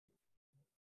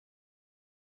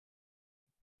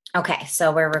Okay,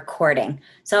 so we're recording.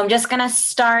 So I'm just going to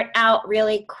start out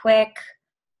really quick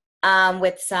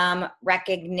with some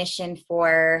recognition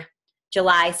for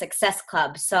July Success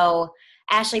Club. So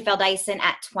Ashley Feldison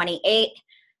at 28.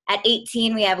 At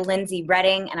 18, we have Lindsay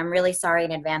Redding, and I'm really sorry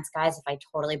in advance, guys, if I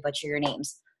totally butcher your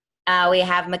names. We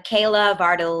have Michaela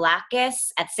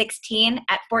Vardalakis at 16.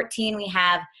 At 14, we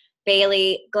have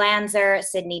Bailey Glanzer,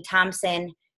 Sydney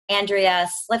Thompson, Andrea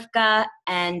Slifka,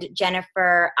 and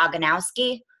Jennifer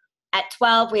Oganowski. At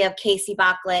 12, we have Casey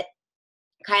Bachlet,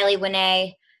 Kylie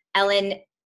Winay, Ellen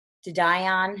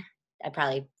Dion. I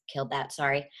probably killed that,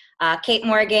 sorry. Kate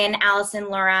Morgan, Allison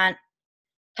Laurent,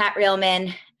 Pat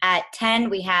Reelman. At 10,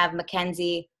 we have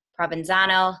Mackenzie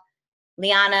Provenzano,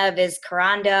 Liana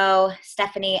Vizcarrando,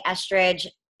 Stephanie Estridge,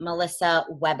 Melissa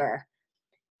Weber.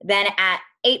 Then at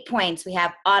 8 points, we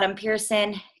have Autumn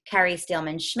Pearson, Carrie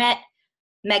Steelman Schmidt,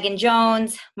 Megan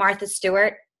Jones, Martha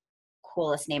Stewart,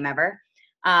 coolest name ever,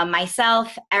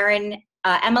 myself,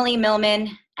 Emily Millman,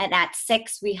 and at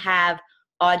 6 we have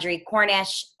Audrey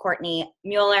Cornish, Courtney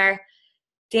Mueller,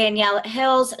 Danielle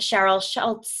Hills, Cheryl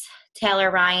Schultz,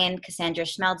 Taylor Ryan, Cassandra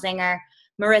Schmelzinger,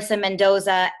 Marissa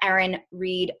Mendoza, Erin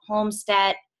Reed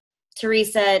Homestead,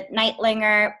 Teresa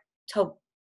Neitlinger,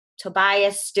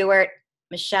 Tobias Stewart,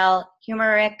 Michelle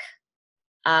Humerick,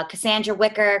 Cassandra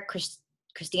Wicker,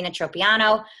 Christina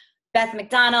Tropiano, Beth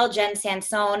McDonald, Jen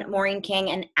Sansone, Maureen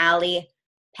King, and Allie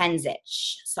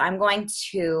Penzich. So I'm going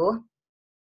to,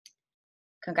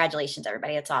 congratulations,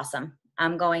 everybody. It's awesome.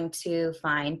 I'm going to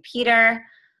find Peter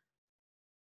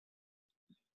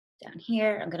down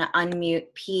here. I'm going to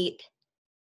unmute Pete.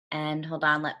 And hold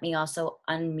on, let me also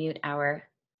unmute our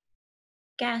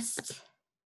guest.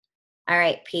 All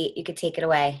right, Pete, you could take it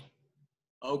away.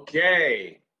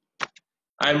 Okay.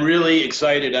 I'm really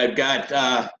excited. I've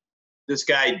got this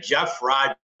guy, Jeff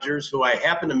Rogers, who I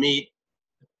happened to meet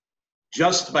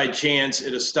just by chance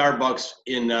at a Starbucks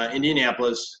in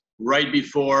Indianapolis right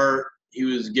before he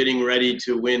was getting ready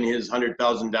to win his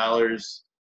 $100,000.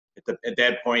 At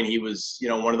that point, he was,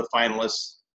 one of the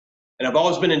finalists. And I've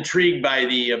always been intrigued by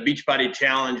the Beachbody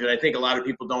Challenge, and I think a lot of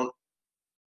people don't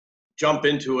jump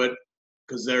into it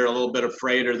because they're a little bit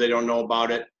afraid or they don't know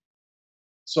about it.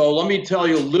 So let me tell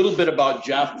you a little bit about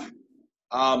Jeff.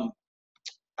 I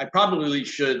probably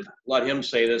should let him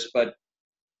say this, but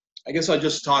I guess I'll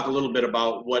just talk a little bit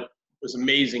about what was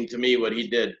amazing to me, what he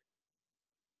did.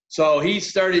 So he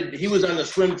was on the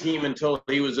swim team until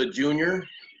he was a junior,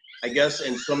 I guess,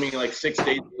 and swimming like 6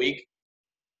 days a week.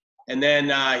 And then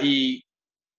he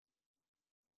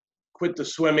quit the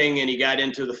swimming and he got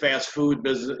into the fast food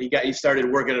business. He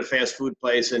started working at a fast food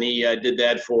place, and he did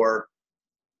that for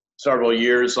several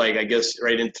years, like I guess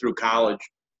right in through college.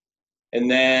 And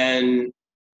then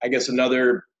I guess I'm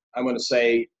going to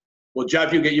say, well,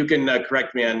 Jeff, you can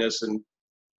correct me on this,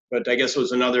 but I guess it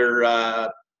was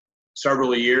another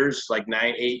several years, like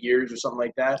 8 years or something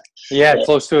like that. Yeah,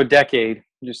 close to a decade,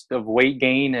 just of weight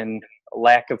gain and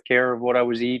lack of care of what I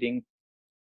was eating.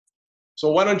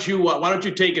 So why don't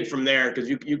you take it from there, because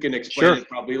you can explain it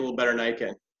probably a little better than I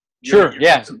can. Sure.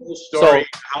 Yeah. The whole story,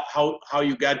 so, how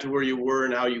you got to where you were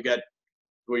and how you got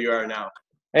where you are now.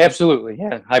 Absolutely.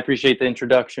 Yeah. I appreciate the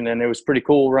introduction, and it was pretty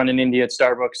cool running Indy at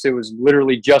Starbucks. It was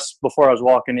literally just before I was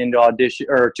walking into audition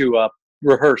or to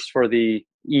rehearse for the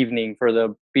evening for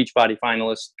the Beachbody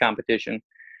finalist competition.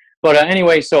 But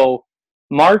anyway, so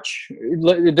March,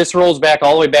 this rolls back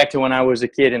all the way back to when I was a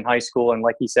kid in high school. And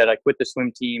like he said, I quit the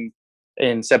swim team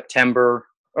in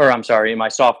in my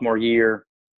sophomore year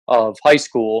of high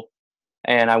school.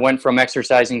 And I went from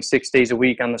exercising 6 days a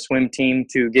week on the swim team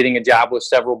to getting a job with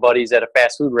several buddies at a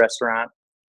fast food restaurant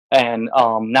and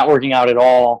not working out at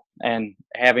all and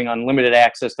having unlimited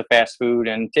access to fast food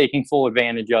and taking full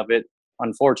advantage of it,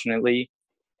 unfortunately.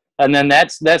 And then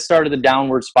that started the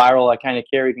downward spiral. I kind of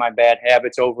carried my bad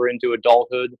habits over into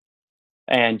adulthood.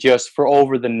 And just for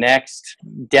over the next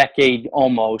decade,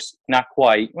 almost, not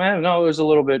quite. Well, no, it was a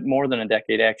little bit more than a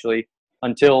decade, actually,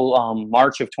 until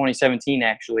March of 2017,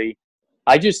 actually.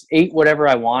 I just ate whatever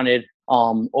I wanted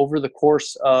over the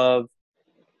course of,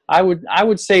 I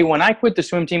would say when I quit the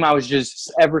swim team, I was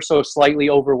just ever so slightly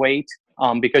overweight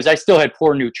because I still had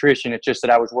poor nutrition. It's just that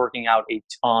I was working out a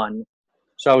ton.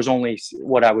 So I was only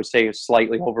what I would say is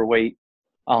slightly overweight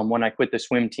when I quit the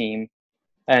swim team.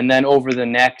 And then over the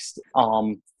next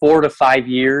 4 to 5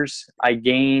 years,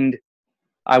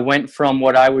 I went from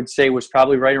what I would say was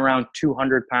probably right around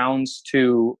 200 pounds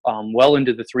to well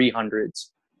into the 300s.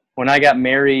 When I got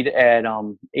married at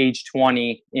age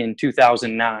 20 in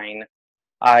 2009,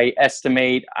 I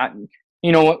estimate,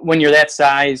 when you're that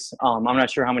size, I'm not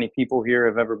sure how many people here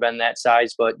have ever been that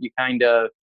size, but you kind of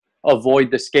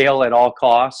avoid the scale at all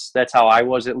costs. That's how I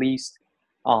was, at least.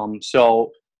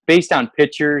 So based on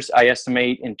pictures, I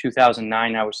estimate in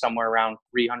 2009 I was somewhere around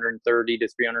 330 to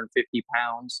 350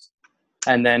 pounds.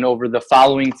 And then over the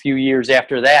following few years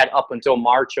after that, up until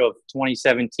March of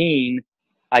 2017,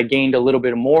 I gained a little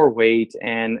bit more weight.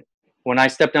 And when I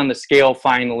stepped on the scale,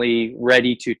 finally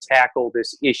ready to tackle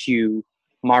this issue,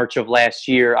 March of last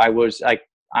year,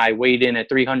 I weighed in at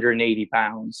 380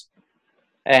 pounds.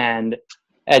 And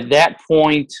at that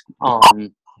point,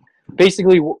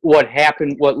 basically what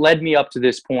happened, what led me up to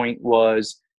this point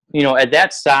was, you know, at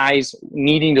that size,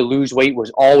 needing to lose weight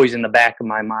was always in the back of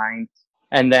my mind.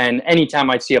 And then anytime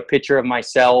I'd see a picture of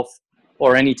myself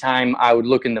or anytime I would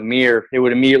look in the mirror, it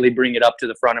would immediately bring it up to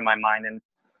the front of my mind. And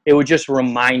it would just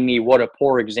remind me what a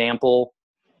poor example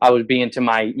I was being to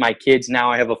my kids.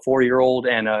 Now I have a 4-year-old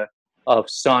and a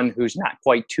son who's not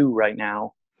quite 2 right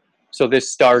now. So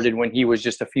this started when he was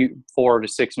just 4 to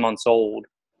 6 months old.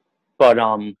 But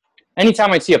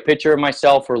anytime I'd see a picture of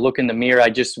myself or look in the mirror,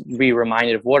 I'd just be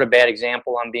reminded of what a bad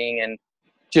example I'm being, and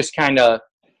just kind of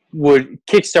would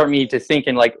kickstart me to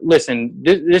thinking like, listen,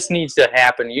 this needs to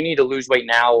happen. You need to lose weight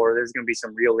now or there's going to be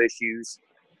some real issues.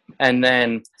 And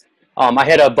then I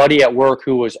had a buddy at work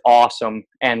who was awesome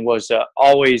and was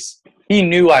he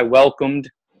knew I welcomed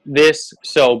this.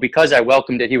 So because I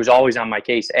welcomed it, he was always on my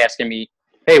case asking me,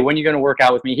 hey, when are you going to work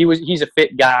out with me? He's a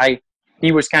fit guy.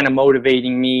 He was kind of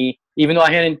motivating me, even though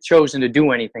I hadn't chosen to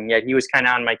do anything yet. He was kind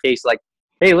of on my case like,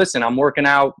 hey, listen, I'm working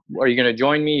out. Are you going to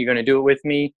join me? You're going to do it with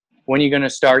me? When are you going to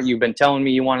start? You've been telling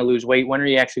me you want to lose weight. When are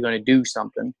you actually going to do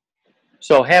something?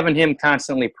 So having him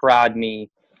constantly prod me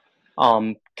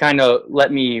kind of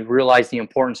let me realize the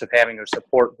importance of having a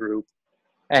support group.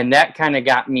 And that kind of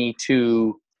got me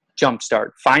to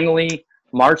jumpstart. Finally,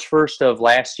 March 1st of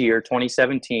last year,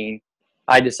 2017,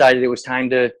 I decided it was time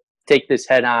to take this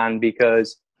head on,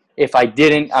 because if I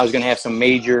didn't, I was going to have some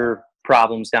major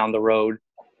problems down the road.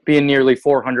 Being nearly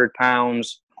 400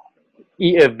 pounds,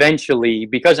 eventually,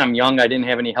 because I'm young, I didn't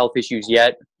have any health issues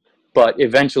yet, but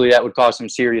eventually that would cause some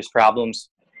serious problems.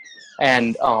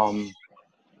 And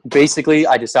basically,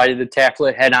 I decided to tackle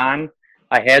it head on.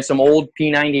 I had some old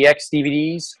P90X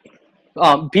DVDs.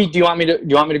 Pete, do you want me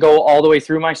to go all the way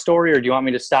through my story, or do you want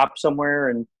me to stop somewhere?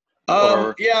 And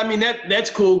yeah, I mean that's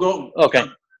cool. Go. Okay.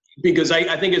 Because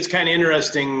I think it's kind of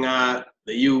interesting that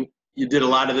you did a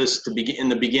lot of this in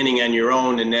the beginning on your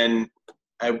own, and then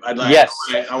I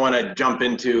want to jump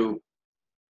into,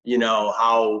 you know,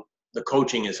 how the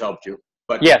coaching has helped you.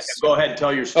 But yes, go ahead and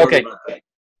tell your story about that.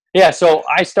 Yeah, so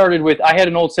I had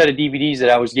an old set of DVDs that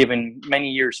I was given many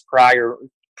years prior,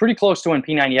 pretty close to when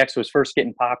P90X was first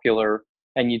getting popular,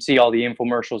 and you'd see all the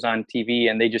infomercials on TV,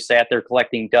 and they just sat there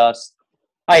collecting dust.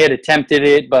 I had attempted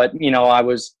it, but, you know, I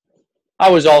was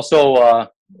also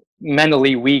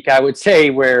mentally weak, I would say,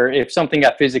 where if something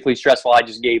got physically stressful, I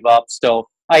just gave up. So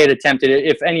I had attempted it.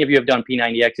 If any of you have done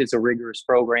P90X, it's a rigorous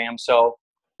program. So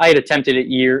I had attempted it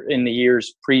in the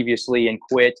years previously and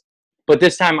quit. But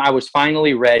this time I was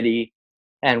finally ready.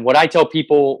 And what I tell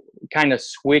people kind of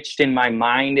switched in my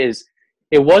mind is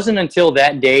it wasn't until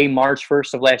that day, March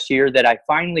 1st of last year, that I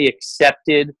finally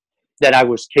accepted that I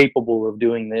was capable of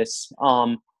doing this.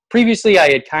 Previously,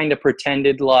 I had kind of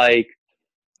pretended like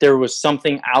there was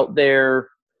something out there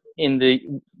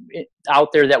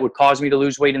that would cause me to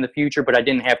lose weight in the future, but I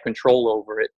didn't have control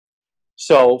over it.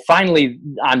 So finally,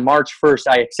 on March 1st,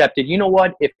 I accepted, you know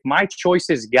what? If my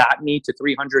choices got me to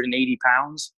 380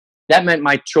 pounds, that meant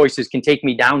my choices can take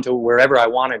me down to wherever I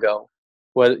want to go.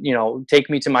 Well, you know,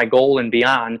 take me to my goal and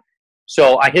beyond.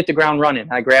 So I hit the ground running.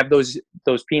 I grabbed those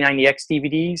P90X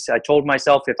DVDs. I told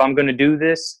myself, if I'm going to do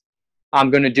this,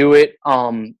 I'm going to do it.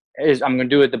 I'm going to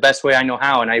do it the best way I know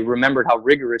how. And I remembered how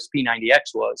rigorous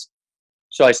P90X was.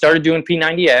 So I started doing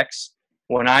P90X.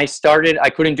 When I started, I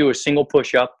couldn't do a single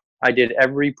push-up. I did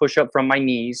every push-up from my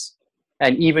knees.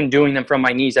 And even doing them from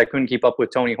my knees, I couldn't keep up with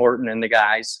Tony Horton and the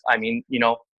guys. I mean, you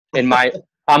know,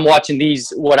 I'm watching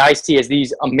what I see as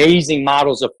these amazing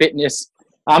models of fitness.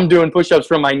 I'm doing push-ups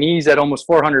from my knees at almost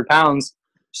 400 pounds,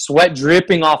 sweat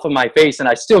dripping off of my face, and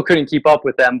I still couldn't keep up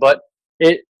with them. But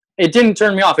it didn't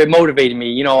turn me off. It motivated me.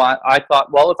 You know, I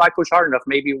thought, well, if I push hard enough,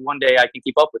 maybe one day I can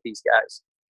keep up with these guys.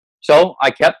 So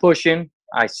I kept pushing.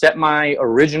 I set my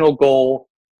original goal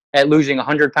at losing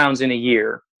 100 pounds in a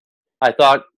year. I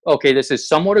thought, okay, this is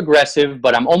somewhat aggressive,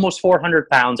 but I'm almost 400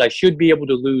 pounds. I should be able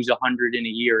to lose 100 in a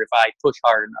year if I push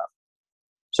hard enough.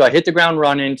 So I hit the ground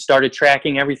running, started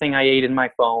tracking everything I ate in my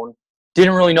phone.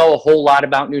 Didn't really know a whole lot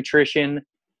about nutrition.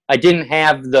 I didn't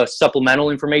have the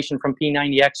supplemental information from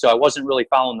P90X, so I wasn't really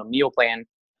following the meal plan.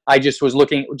 I just was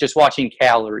watching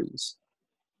calories.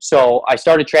 So I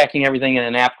started tracking everything in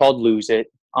an app called Lose It.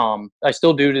 I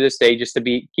still do to this day just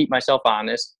to keep myself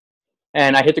honest.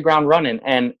 And I hit the ground running.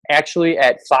 And actually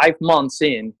at 5 months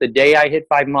in, the day I hit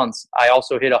 5 months, I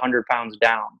also hit 100 pounds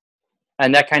down.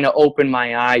 And that kind of opened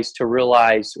my eyes to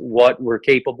realize what we're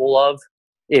capable of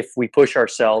if we push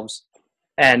ourselves.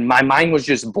 And my mind was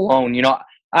just blown. You know,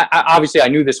 I obviously I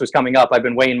knew this was coming up. I've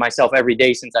been weighing myself every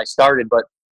day since I started. But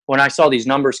when I saw these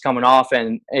numbers coming off,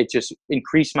 and it just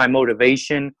increased my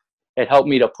motivation, it helped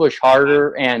me to push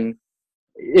harder. And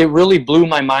it really blew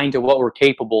my mind to what we're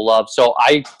capable of. So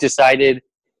I decided,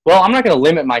 well, I'm not going to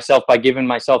limit myself by giving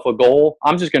myself a goal.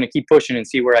 I'm just going to keep pushing and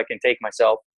see where I can take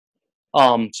myself.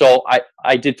 So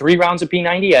I did 3 rounds of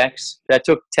P90X. That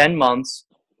took 10 months.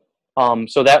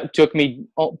 So that took me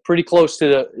pretty close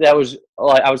to I was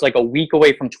like a week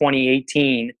away from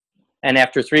 2018. And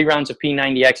after 3 rounds of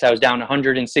P90X, I was down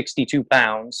 162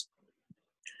 pounds.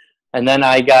 And then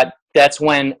that's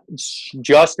when,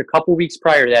 just a couple weeks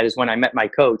prior to that, is when I met my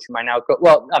coach,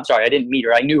 well, I'm sorry, I didn't meet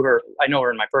her. I know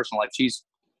her in my personal life.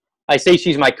 I say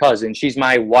she's my cousin. She's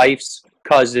my wife's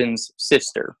cousin's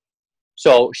sister.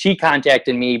 So she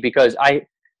contacted me because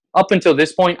up until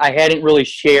this point, I hadn't really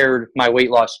shared my weight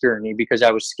loss journey because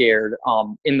I was scared.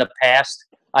 In the past,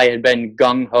 I had been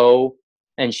gung-ho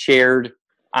and shared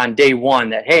on day one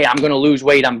that, hey, I'm going to lose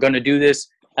weight. I'm going to do this.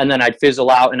 And then I'd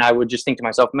fizzle out and I would just think to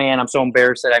myself, man, I'm so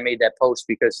embarrassed that I made that post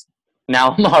because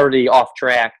now I'm already off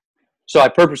track. So I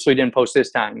purposely didn't post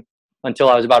this time until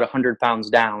I was about 100 pounds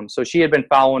down. So she had been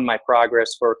following my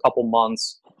progress for a couple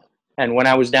months. And when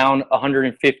I was down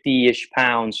 150-ish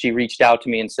pounds, she reached out to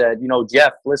me and said, you know,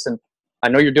 Jeff, listen, I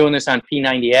know you're doing this on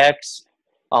P90X.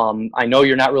 I know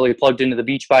you're not really plugged into the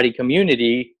Beachbody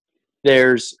community.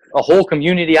 There's a whole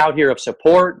community out here of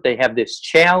support. They have this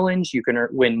challenge. You can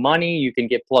win money. You can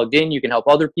get plugged in. You can help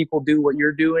other people do what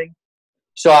you're doing.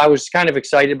 So I was kind of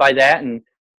excited by that. And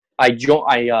I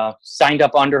signed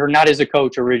up under her, not as a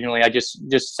coach originally. I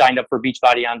just signed up for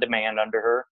Beachbody On Demand under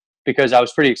her, because I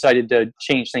was pretty excited to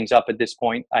change things up at this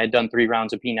point. I had done 3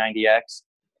 rounds of P90X.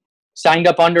 Signed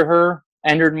up under her,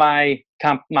 entered my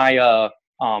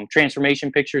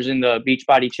transformation pictures in the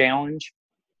Beachbody Challenge.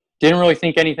 Didn't really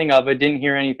think anything of it. Didn't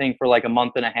hear anything for like a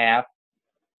month and a half.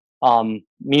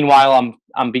 Meanwhile,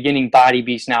 I'm beginning Body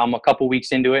Beast now. I'm a couple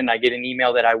weeks into it, and I get an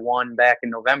email that I won back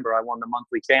in November. I won the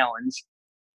monthly challenge.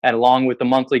 And along with the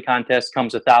monthly contest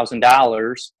comes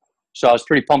 $1,000. So I was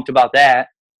pretty pumped about that.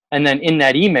 And then in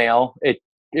that email, it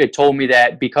told me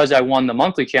that because I won the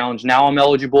monthly challenge, now I'm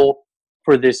eligible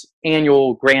for this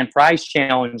annual grand prize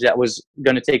challenge that was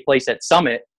going to take place at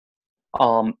Summit.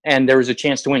 And there was a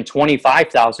chance to win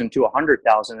 $25,000 to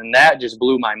 $100,000. And that just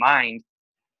blew my mind.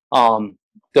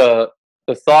 The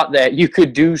thought that you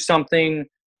could do something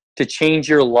to change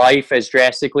your life as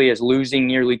drastically as losing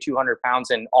nearly 200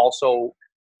 pounds and also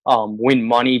win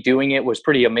money doing it was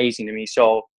pretty amazing to me.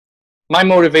 So my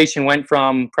motivation went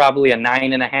from probably a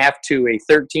 9.5 to a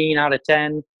 13 out of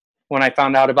 10 when I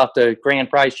found out about the grand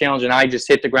prize challenge, and I just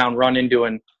hit the ground running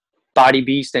doing Body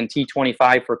Beast and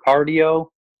T25 for cardio.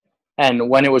 And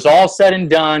when it was all said and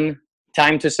done,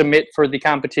 time to submit for the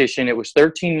competition, it was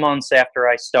 13 months after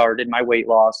I started my weight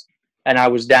loss, and I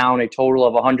was down a total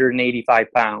of 185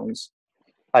 pounds.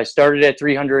 I started at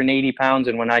 380 pounds,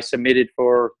 and when I submitted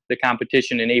for the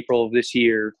competition in April of this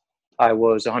year, I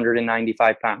was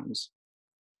 195 pounds.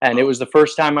 And it was the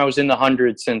first time I was in the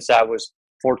hundreds since I was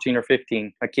 14 or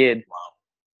 15, a kid. Wow.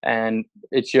 And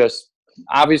it's just,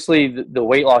 obviously the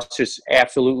weight loss just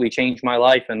absolutely changed my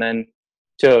life. And then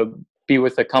to be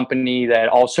with a company that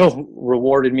also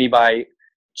rewarded me by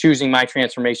choosing my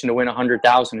transformation to win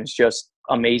 100,000 is just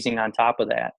amazing on top of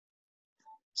that.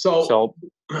 So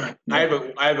I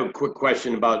have a quick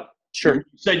question about, sure. You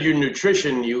said your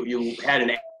nutrition, you had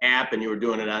an app and you were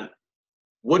doing it on.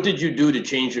 What did you do to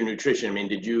change your nutrition? I mean,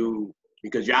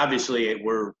 because you obviously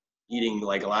were eating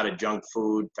like a lot of junk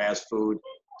food, fast food.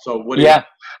 So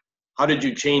how did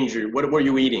you change what were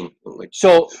you eating?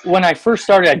 So when I first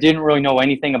started, I didn't really know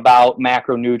anything about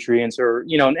macronutrients or,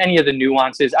 any of the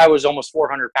nuances. I was almost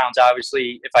 400 pounds.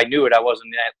 Obviously, if I knew it, I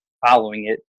wasn't following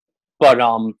it. But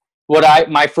when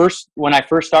I first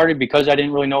started, because I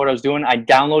didn't really know what I was doing, I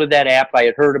downloaded that app. I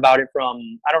had heard about it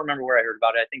I don't remember where I heard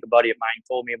about it. I think a buddy of mine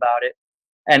told me about it.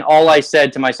 And all I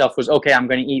said to myself was, okay, I'm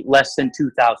going to eat less than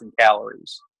 2,000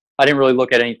 calories. I didn't really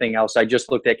look at anything else. I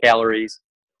just looked at calories,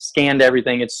 scanned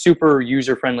everything. It's super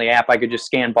user-friendly app. I could just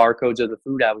scan barcodes of the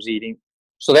food I was eating.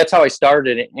 So that's how I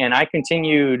started. And I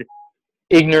continued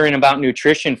ignorant about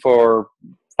nutrition for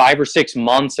 5 or 6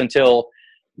 months until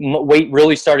weight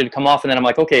really started to come off. And then I'm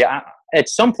like, okay, at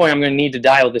some point I'm going to need to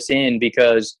dial this in,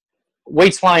 because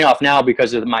weight's flying off now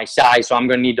because of my size. So I'm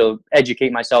going to need to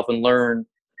educate myself and learn.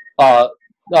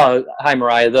 Hi,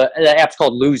 Mariah. The app's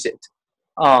called Lose It.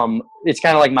 It's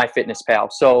kind of like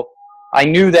MyFitnessPal. So I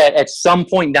knew that at some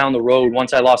point down the road,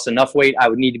 once I lost enough weight, I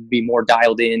would need to be more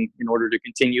dialed in order to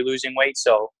continue losing weight.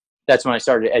 So that's when I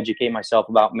started to educate myself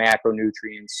about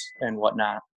macronutrients and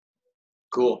whatnot.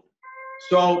 Cool.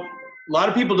 So a lot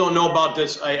of people don't know about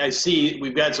this. I see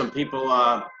we've got some people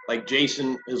like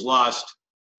Jason has lost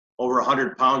over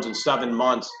 100 pounds in 7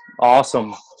 months.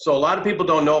 Awesome. So a lot of people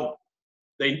don't know.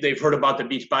 They've heard about the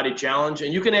Beachbody Challenge,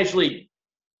 and you can actually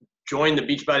join the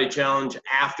Beachbody Challenge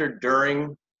after,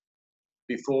 during,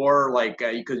 before, like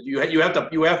because you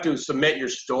have to submit your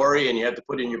story and you have to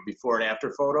put in your before and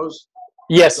after photos.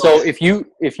 Yes. So if you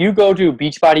go to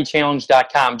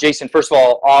beachbodychallenge.com, Jason, first of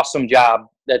all, awesome job.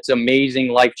 That's amazing,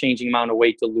 life-changing amount of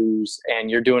weight to lose, and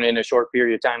you're doing it in a short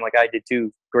period of time, like I did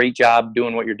too. Great job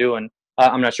doing what you're doing.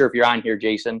 I'm not sure if you're on here,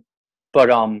 Jason, but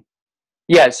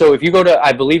yeah. So if you go to,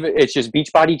 I believe it's just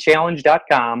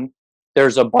beachbodychallenge.com.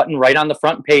 There's a button right on the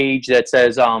front page that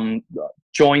says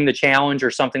join the challenge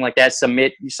or something like that.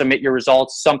 Submit your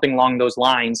results, something along those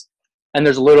lines. And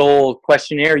there's a little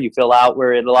questionnaire you fill out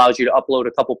where it allows you to upload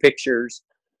a couple pictures,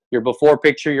 your before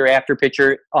picture, your after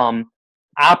picture.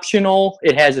 Optional,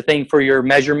 it has a thing for your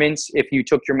measurements if you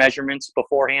took your measurements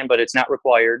beforehand, but it's not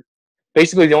required.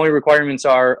 Basically, the only requirements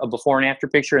are a before and after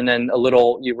picture, and then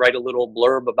you write a little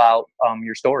blurb about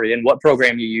your story and what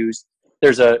program you use.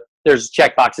 There's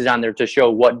check boxes on there to show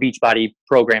what Beachbody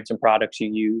programs and products you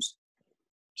use.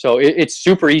 So it's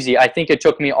super easy. I think it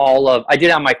took me I did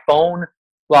it on my phone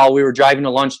while we were driving to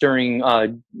lunch during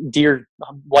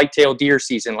whitetail deer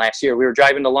season last year. We were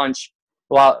driving to lunch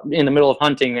while in the middle of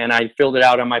hunting, and I filled it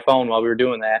out on my phone while we were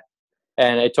doing that.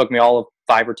 And it took me all of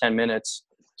 5 or 10 minutes.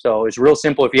 So it's real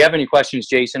simple. If you have any questions,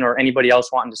 Jason, or anybody else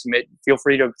wanting to submit, feel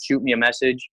free to shoot me a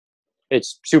message.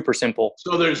 It's super simple.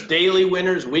 So there's daily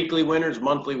winners, weekly winners,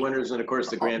 monthly winners, and of course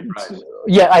the grand prize.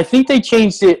 Yeah, I think they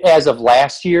changed it as of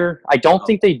last year. I don't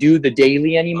think they do the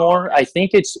daily anymore. I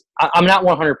think I'm not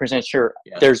 100% sure.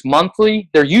 Yeah. There's monthly.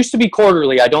 There used to be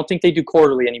quarterly. I don't think they do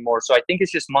quarterly anymore. So I think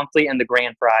it's just monthly and the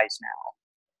grand prize now.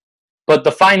 But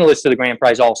the finalists of the grand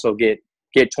prize also get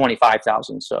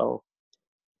 $25,000. So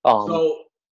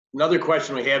another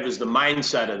question we have is the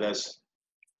mindset of this.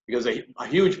 Because a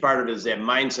huge part of it is that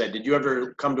mindset. Did you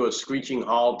ever come to a screeching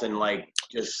halt and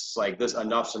just like this,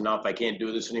 enough's enough, I can't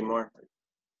do this anymore?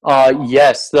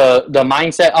 Yes, the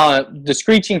mindset, the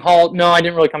screeching halt. No, I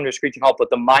didn't really come to a screeching halt, but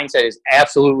the mindset is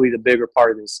absolutely the bigger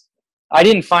part of this. I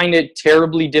didn't find it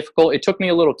terribly difficult. It took me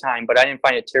a little time, but I didn't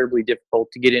find it terribly difficult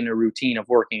to get in a routine of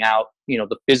working out,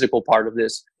 the physical part of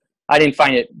this. I didn't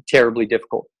find it terribly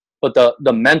difficult, but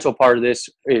the mental part of this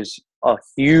is a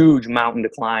huge mountain to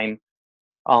climb.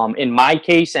 In my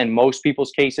case and most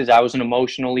people's cases, I was an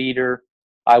emotional eater.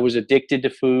 I was addicted to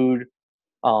food.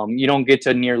 You don't get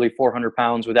to nearly 400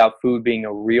 pounds without food being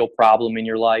a real problem in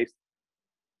your life.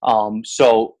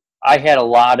 So I had a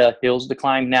lot of hills to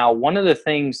climb. Now, one of the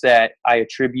things that I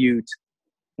attribute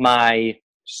my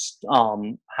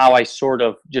how I sort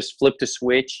of just flipped a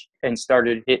switch and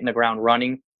started hitting the ground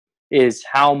running is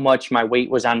how much my weight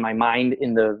was on my mind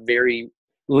in the very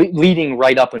leading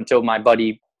right up until my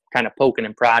buddy kind of poking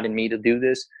and prodding me to do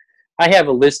this. I have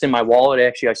a list in my wallet.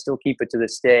 Actually, I still keep it to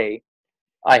this day.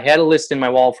 I had a list in my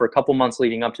wallet for a couple months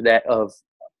leading up to that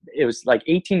it was like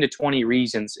 18 to 20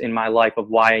 reasons in my life of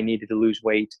why I needed to lose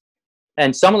weight.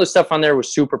 And some of the stuff on there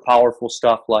was super powerful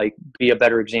stuff, like be a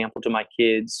better example to my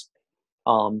kids,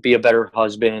 be a better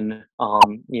husband,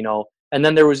 and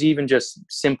then there was even just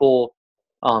simple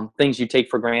things you take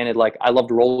for granted. Like I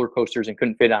loved roller coasters and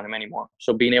couldn't fit on them anymore.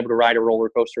 So being able to ride a roller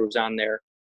coaster was on there.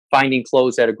 Finding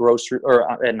clothes at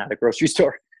not a grocery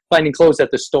store, finding clothes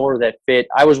at the store that fit.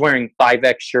 I was wearing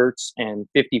 5X shirts and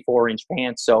 54-inch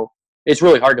pants. So it's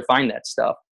really hard to find that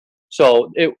stuff. So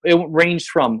it ranged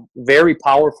from very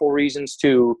powerful reasons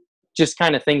to just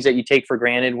kind of things that you take for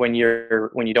granted when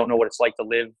you don't know what it's like to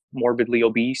live morbidly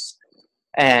obese.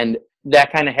 And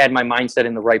that kind of had my mindset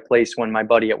in the right place when my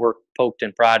buddy at work poked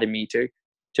and prodded me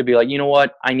to be like, you know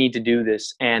what, I need to do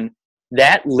this. And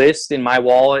that list in my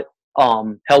wallet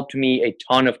helped me a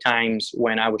ton of times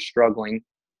when I was struggling.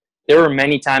 There were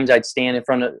many times I'd stand in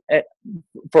front of,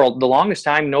 for the longest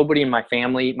time, nobody in my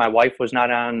family, my wife was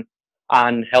not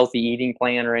on healthy eating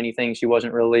plan or anything. It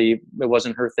wasn't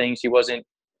her thing. She wasn't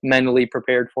mentally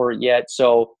prepared for it yet.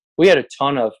 So we had a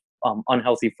ton of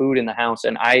unhealthy food in the house,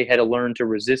 and I had to learn to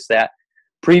resist that.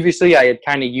 Previously, I had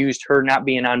kind of used her not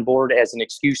being on board as an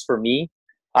excuse for me.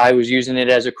 I was using it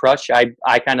as a crutch.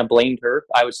 I kind of blamed her.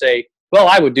 I would say, well,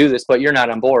 I would do this, but you're not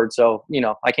on board. So,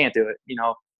 I can't do it.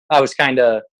 I was kind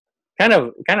of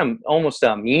almost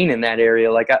mean in that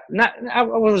area. Like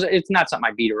it's not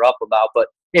something I beat her up about, but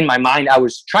in my mind, I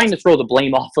was trying to throw the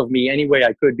blame off of me any way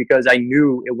I could because I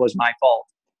knew it was my fault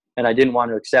and I didn't want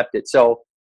to accept it. So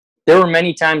there were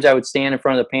many times I would stand in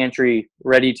front of the pantry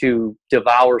ready to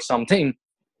devour something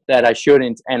that I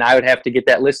shouldn't. And I would have to get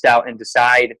that list out and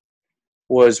decide,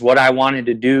 was what I wanted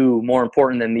to do more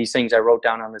important than these things I wrote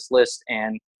down on this list?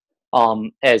 And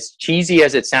as cheesy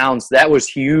as it sounds, that was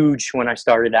huge when I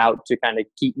started out to kind of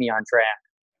keep me on track.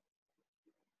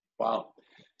 Wow.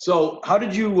 So how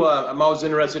did you, I'm always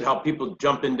interested how people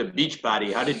jump into Beachbody.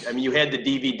 You had the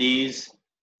DVDs.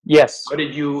 Yes. I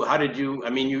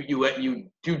mean,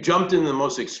 you jumped in the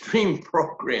most extreme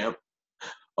program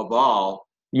of all.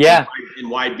 Yeah. And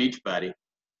why Beachbody?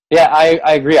 Yeah,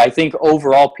 I agree. I think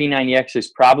overall P90X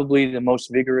is probably the most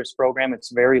vigorous program.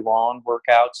 It's very long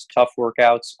workouts, tough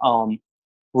workouts.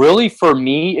 Really for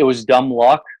me, it was dumb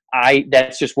luck.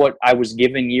 That's just what I was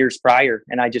given years prior.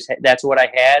 And that's what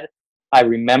I had. I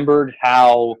remembered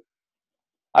how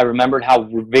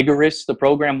vigorous the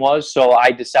program was. So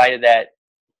I decided that,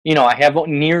 I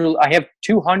have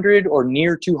 200 or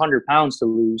near 200 pounds to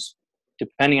lose,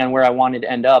 depending on where I wanted to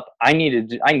end up. I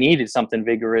needed something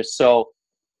vigorous. So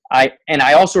I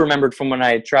also remembered from when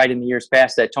I had tried in the years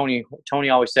past that Tony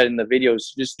always said in the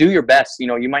videos, just do your best.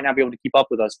 You might not be able to keep up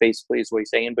with us, basically, is what he's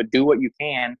saying, but do what you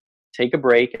can, take a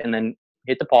break, and then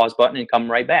hit the pause button and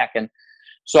come right back. And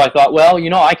so I thought, well,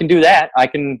 I can do that. I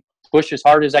can push as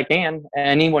hard as I can.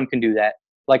 Anyone can do that.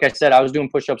 Like I said, I was doing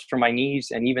push-ups for my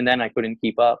knees, and even then I couldn't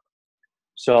keep up.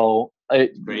 So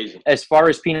crazy. As far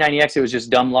as P90X, it was just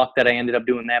dumb luck that I ended up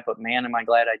doing that. But man, am I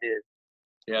glad I did.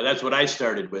 Yeah, that's what I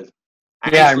started with.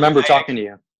 I remember talking to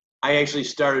you. I actually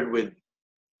started with,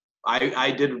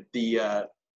 I did the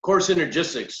core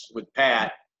synergistics with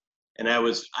Pat, and I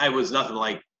was nothing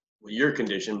like your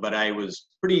condition, but I was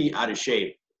pretty out of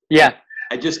shape. Yeah.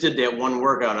 I just did that one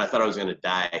workout, and I thought I was going to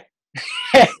die.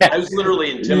 I was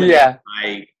literally intimidated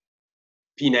by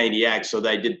P90X, so that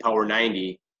I did Power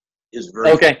 90.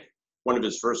 One of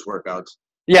his first workouts.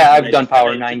 Yeah, I've done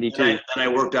Power 90 too. And I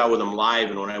worked out with him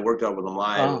live, and when I worked out with him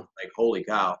live, it was like, holy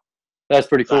cow. That's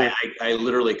pretty cool. I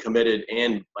literally committed,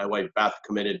 and my wife Beth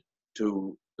committed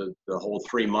to the whole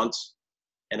 3 months,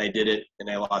 and I did it, and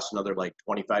I lost another like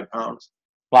 25 pounds.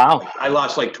 Wow. I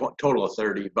lost like total of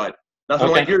 30, but nothing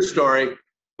like your story.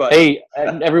 But hey,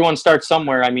 everyone starts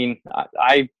somewhere. I mean,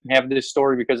 I have this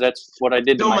story because that's what I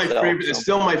did to myself. It's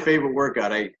still my favorite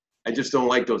workout. I just don't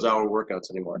like those hour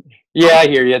workouts anymore. Yeah, I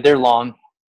hear you. They're long.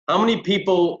 How many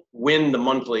people win the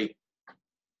monthly?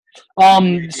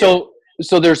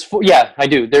 So there's, yeah, I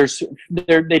do.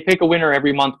 They pick a winner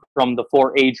every month from the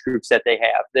 4 age groups that they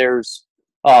have. There's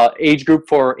age group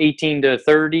for 18 to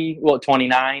 30,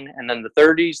 29, and then the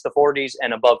 30s, the 40s,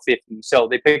 and above 50. So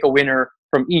they pick a winner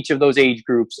from each of those age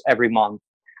groups every month.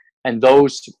 And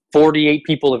those 48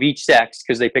 people of each sex,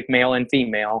 because they pick male and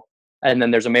female, and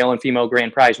then there's a male and female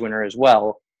grand prize winner as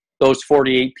well. Those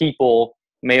 48 people,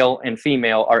 male and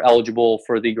female, are eligible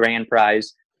for the grand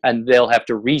prize, and they'll have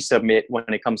to resubmit when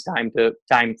it comes time for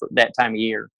that time of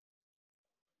year.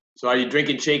 So are you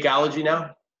drinking Shakeology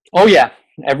now? Oh yeah,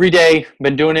 every day.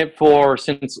 Been doing it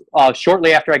since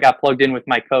shortly after I got plugged in with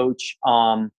my coach.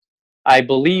 I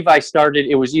believe I started,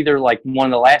 it was either like one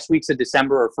of the last weeks of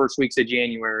December or first weeks of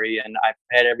January, and I've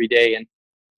had every day. And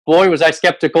boy, was I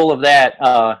skeptical of that.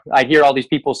 I hear all these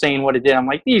people saying what it did. I'm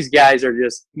like, these guys are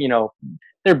just,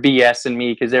 they're BSing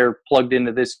me because they're plugged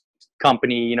into this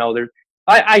company.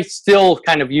 I still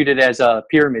kind of viewed it as a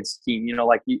pyramid scheme.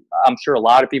 I'm sure a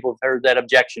lot of people have heard that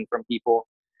objection from people.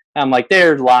 I'm like,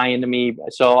 they're lying to me.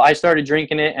 So I started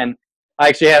drinking it, and I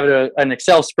actually have an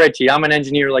Excel spreadsheet. I'm an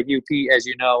engineer like you, Pete, as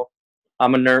you know.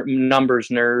 I'm a numbers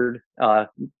nerd,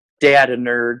 data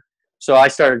nerd. So I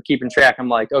started keeping track. I'm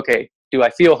like, okay, do I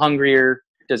feel hungrier?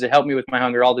 Does it help me with my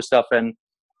hunger? All this stuff. And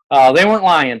they weren't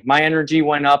lying. My energy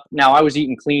went up. Now, I was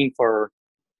eating clean for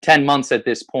 10 months at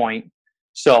this point.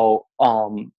 So,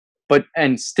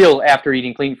 and still after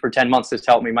eating clean for 10 months, this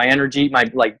helped me. My energy,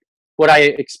 what I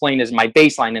explain is my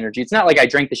baseline energy. It's not like I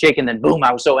drank the shake and then boom,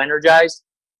 I was so energized.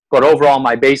 But overall,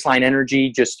 my baseline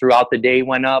energy just throughout the day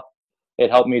went up. It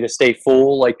helped me to stay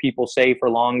full, like people say, for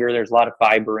longer. There's a lot of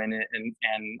fiber in it, and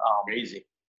crazy.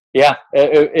 Yeah,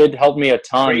 it helped me a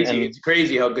ton. It's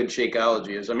crazy how good Shakeology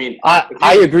is. I mean,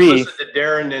 I agree. Listen to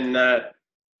Darren and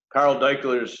Carl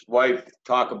Deichler's wife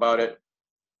talk about it.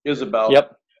 Isabel.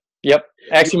 Yep.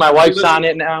 Actually, my wife's on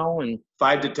it now, and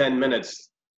 5 to 10 minutes.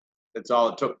 That's all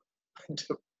it took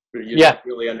for you to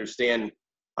really understand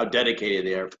how dedicated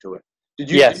they are to it.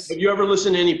 Have you ever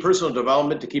listened to any personal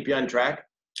development to keep you on track?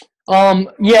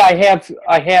 Yeah,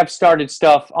 I have started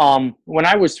stuff. When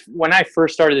I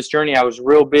first started this journey, I was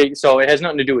real big. So it has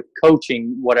nothing to do with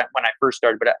coaching when I first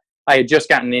started, but I had just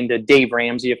gotten into Dave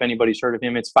Ramsey. If anybody's heard of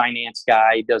him, it's finance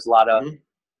guy. He does a lot of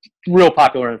real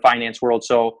popular in the finance world.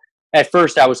 So at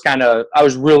first I was I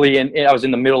was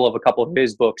in the middle of a couple of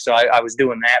his books. So I was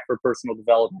doing that for personal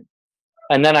development.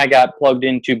 And then I got plugged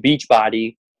into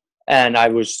Beachbody, and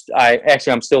I'm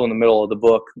still in the middle of the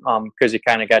book because it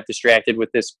kind of got distracted with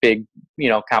this big,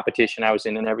 competition I was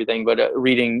in and everything. But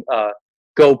reading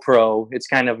GoPro, it's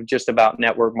kind of just about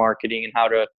network marketing and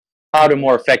how to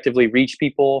more effectively reach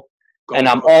people. And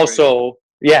I'm also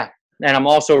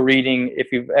reading,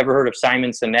 if you've ever heard of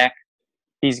Simon Sinek,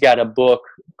 he's got a book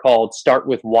called Start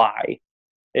With Why.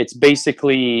 It's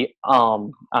basically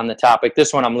on the topic.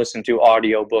 This one I'm listening to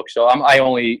audio book, so I'm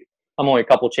only a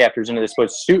couple chapters into this,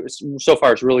 but so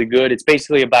far it's really good. It's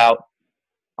basically about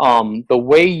the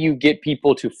way you get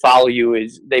people to follow you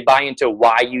is they buy into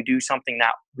why you do something,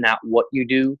 not what you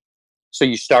do. So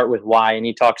you start with why, and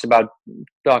he talks about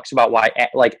why,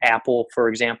 like Apple, for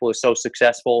example, is so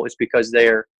successful. It's because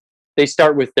they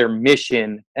start with their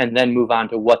mission and then move on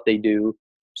to what they do.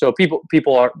 So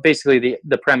people are basically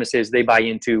the premise is they buy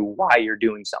into why you're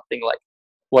doing something. Like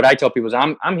what I tell people is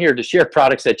I'm here to share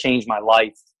products that change my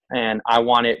life, and I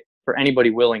want it for anybody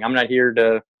willing. I'm not here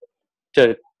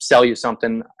to sell you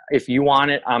something. If you want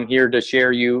it, I'm here to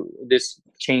share you. This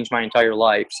changed my entire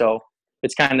life. So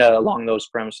it's kind of along those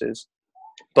premises.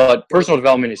 But personal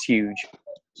development is huge.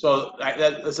 So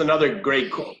that's another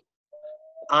great quote.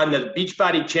 On the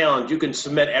Beachbody Challenge, you can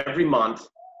submit every month,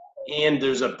 and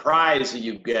there's a prize that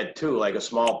you get too, like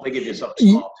they give you something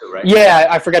small too, right? Yeah,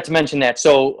 I forgot to mention that.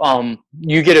 So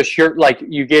you get a shirt, like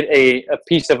you get a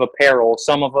piece of apparel.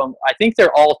 Some of them, I think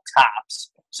they're all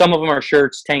tops. Some of them are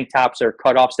shirts, tank tops, or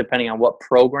cutoffs, depending on what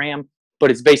program.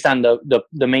 But it's based on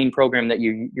the main program that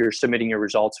you're submitting your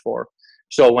results for.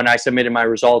 So when I submitted my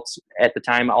results at the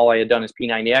time, all I had done is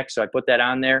P90X. So I put that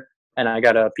on there, and I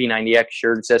got a P90X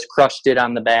shirt. It says "Crushed It"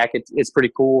 on the back. It's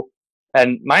pretty cool.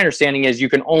 And my understanding is you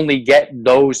can only get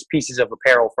those pieces of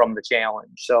apparel from the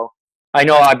challenge. So I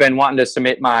know I've been wanting to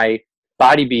submit my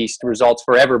Body Beast results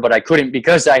forever, but I couldn't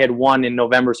because I had won in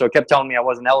November. So it kept telling me I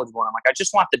wasn't eligible. And I'm like, I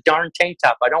just want the darn tank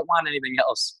top. I don't want anything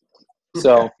else.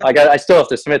 So I still have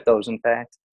to submit those, in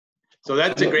fact. So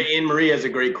that's Anne Marie has a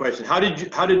great question. How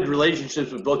did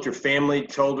relationships with both your family,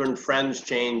 children, friends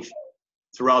change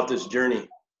throughout this journey?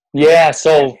 Yeah,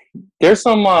 so there's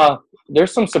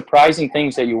some surprising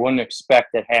things that you wouldn't expect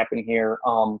that happen here.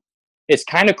 It's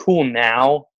kind of cool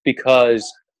now because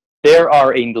there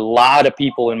are a lot of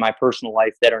people in my personal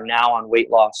life that are now on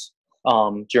weight loss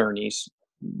journeys.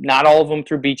 Not all of them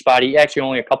through Beachbody, actually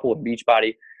only a couple of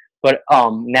Beachbody. But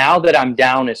now that I'm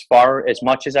down as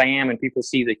much as I am, and people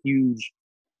see the huge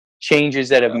changes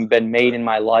that have been made in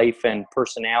my life and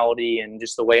personality and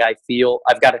just the way I feel,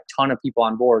 I've got a ton of people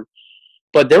on board.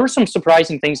 But there were some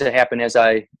surprising things that happened as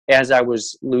I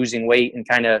was losing weight and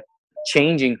kind of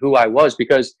changing who I was,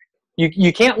 because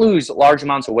you can't lose large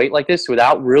amounts of weight like this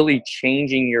without really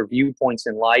changing your viewpoints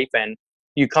in life, and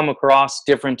you come across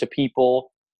different to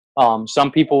people.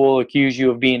 Some people will accuse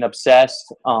you of being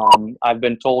obsessed. I've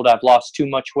been told I've lost too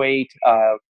much weight.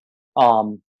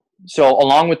 So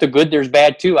along with the good, there's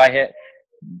bad too. I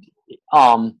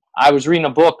was reading a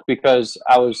book because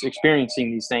I was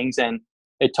experiencing these things, and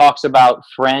it talks about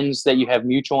friends that you have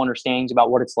mutual understandings about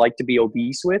what it's like to be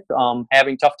obese with,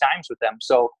 having tough times with them.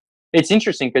 So it's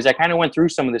interesting because I kind of went through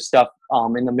some of this stuff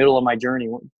in the middle of my journey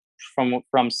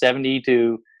from 70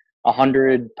 to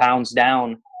 100 pounds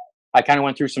down. I kind of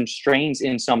went through some strains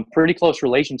in some pretty close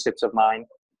relationships of mine.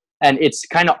 And it's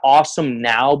kind of awesome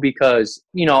now because,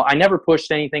 I never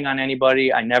pushed anything on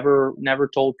anybody. I never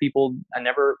told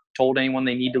anyone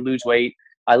they need to lose weight.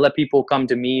 I let people come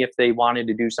to me if they wanted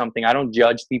to do something. I don't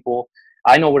judge people.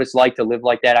 I know what it's like to live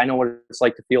like that. I know what it's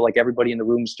like to feel like everybody in the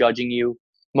room's judging you.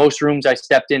 Most rooms I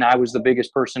stepped in, I was the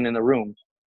biggest person in the room.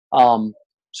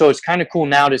 So it's kind of cool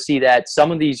now to see that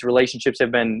some of these relationships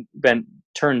have been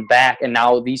turned back, and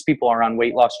now these people are on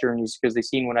weight loss journeys because they've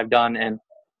seen what I've done. And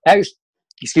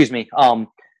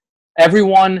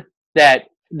everyone that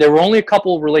there were only a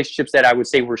couple of relationships that I would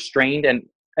say were strained,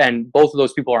 and both of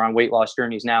those people are on weight loss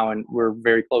journeys now, and we're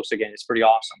very close again. It's pretty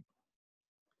awesome.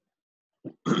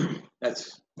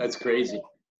 That's crazy.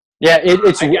 Yeah,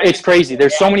 it's crazy.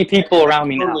 There's so many people around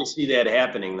me now. I totally see that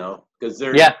happening though, because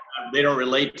they don't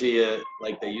relate to you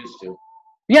like they used to.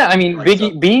 Yeah, I mean,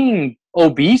 being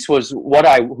obese was who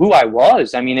I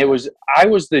was. I mean, I was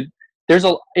the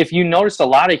if you notice, a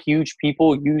lot of huge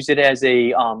people use it as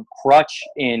a crutch,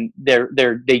 and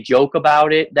they joke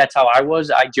about it. That's how I was.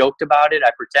 I joked about it.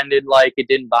 I pretended like it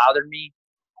didn't bother me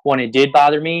when it did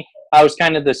bother me. I was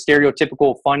kind of the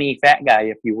stereotypical funny fat guy,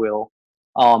 if you will.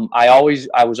 I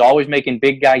was always making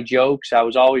big guy jokes. I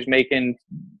was always making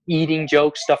eating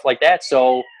jokes, stuff like that.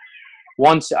 So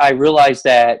once I realized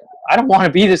that I don't want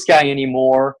to be this guy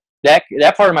anymore, that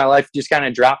part of my life just kind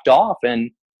of dropped off.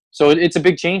 And so it's a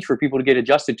big change for people to get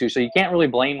adjusted to. So you can't really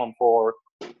blame them for.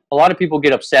 A lot of people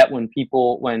get upset when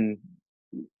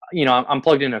I'm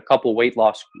plugged in a couple a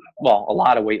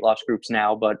lot of weight loss groups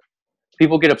now, but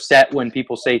people get upset when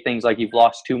people say things like you've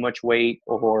lost too much weight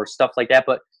or stuff like that.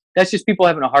 But that's just people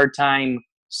having a hard time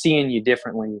seeing you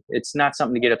differently. It's not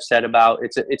something to get upset about.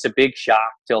 It's a big shock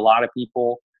to a lot of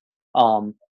people.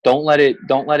 Don't let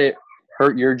it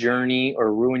hurt your journey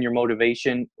or ruin your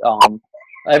motivation.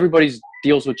 Everybody's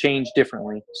deals with change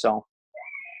differently. So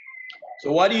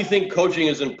why do you think coaching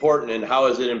is important, and how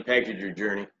has it impacted your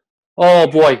journey? Oh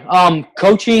boy.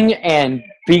 Coaching and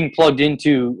being plugged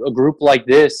into a group like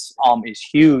this is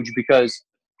huge because,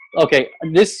 okay,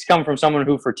 this is coming from someone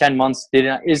who for 10 months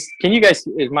is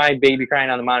my baby crying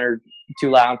on the monitor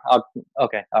too loud?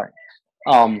 Okay. All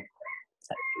right.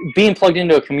 Being plugged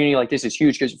into a community like this is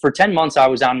huge because for 10 months I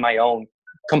was on my own,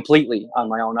 completely on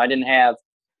my own. I didn't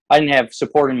have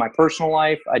support in my personal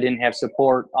life. I didn't have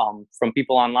support from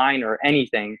people online or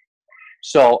anything.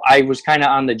 So I was kind of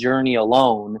on the journey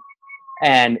alone.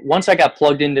 And once I got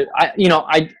plugged into,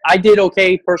 I did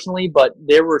okay personally, but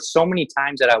there were so many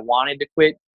times that I wanted to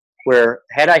quit where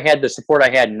had I had the support I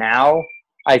had now,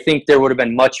 I think there would have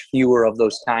been much fewer of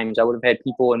those times. I would have had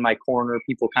people in my corner,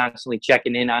 people constantly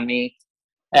checking in on me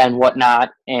and whatnot.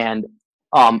 And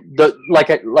like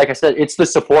I said, it's the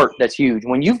support that's huge.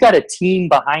 When you've got a team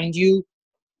behind you,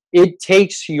 it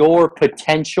takes your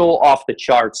potential off the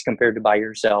charts compared to by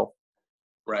yourself.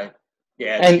 Right.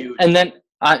 Yeah. And then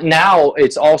now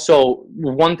it's also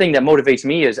one thing that motivates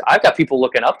me is I've got people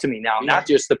looking up to me now, not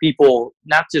just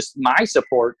my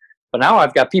support, but now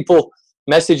I've got people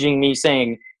messaging me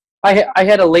saying, I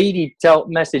had a lady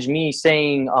message me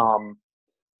saying,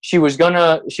 she was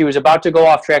about to go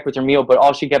off track with her meal, but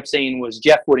all she kept saying was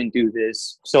Jeff wouldn't do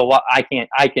this. So I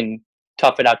can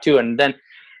tough it out too. And then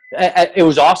it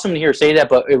was awesome to hear her say that,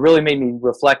 but it really made me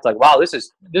reflect like, wow, this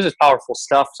is powerful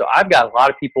stuff. So I've got a lot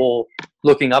of people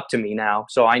looking up to me now.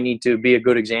 So I need to be a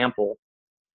good example.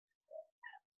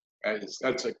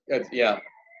 Yeah.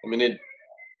 I mean,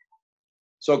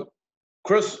 so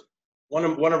Chris, one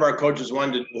of our coaches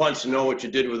wants to know what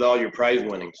you did with all your prize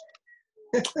winnings.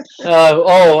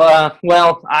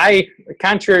 Well,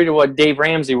 contrary to what Dave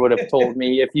Ramsey would have told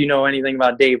me, if you know anything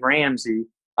about Dave Ramsey,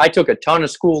 I took a ton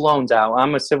of school loans out.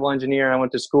 I'm a civil engineer. I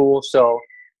went to school. So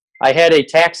I had a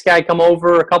tax guy come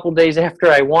over a couple days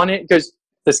after I won it, because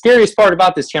the scariest part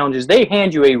about this challenge is they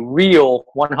hand you a real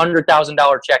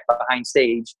 $100,000 check behind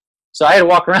stage. So I had to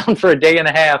walk around for a day and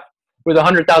a half with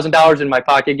 $100,000 in my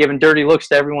pocket, giving dirty looks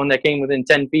to everyone that came within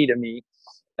 10 feet of me.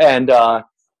 And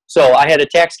so I had a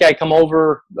tax guy come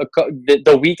over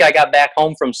the week I got back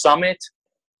home from Summit,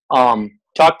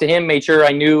 talked to him, made sure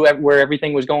I knew where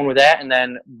everything was going with that. And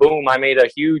then, boom, I made a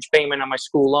huge payment on my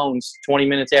school loans 20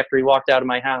 minutes after he walked out of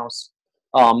my house.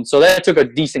 So that took a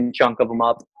decent chunk of them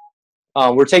up.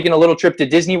 We're taking a little trip to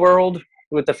Disney World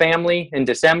with the family in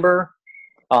December.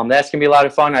 That's going to be a lot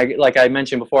of fun. Like I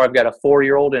mentioned before, I've got a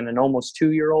 4-year-old and an almost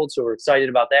 2-year-old, so we're excited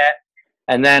about that.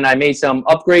 And then I made some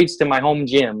upgrades to my home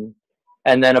gym.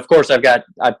 And then, of course, I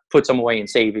put some away in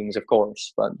savings, of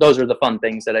course. But those are the fun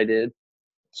things that I did.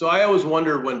 So I always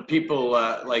wonder when people,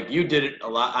 like you did it a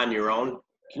lot on your own.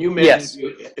 Can you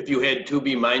imagine if you had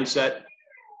 2B mindset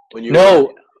when you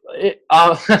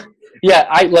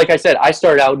Yeah, like I said, I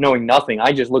started out knowing nothing.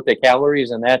 I just looked at calories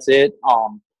and that's it.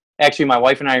 Actually, my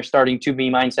wife and I are starting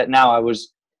 2B mindset now. I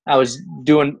was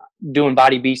doing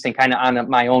Body Beast and kind of on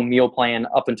my own meal plan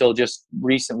up until just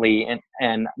recently,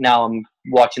 and now I'm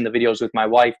watching the videos with my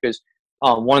wife because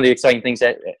one of the exciting things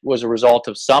that was a result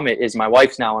of Summit is my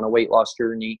wife's now on a weight loss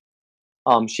journey.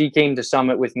 She came to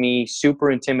Summit with me, super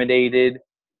intimidated,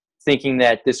 thinking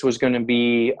that this was going to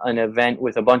be an event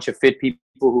with a bunch of fit people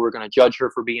who were going to judge her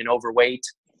for being overweight.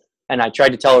 And I tried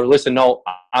to tell her, listen, no,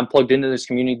 I'm plugged into this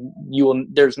community.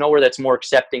 There's nowhere that's more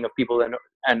accepting of people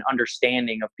and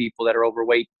understanding of people that are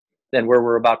overweight than where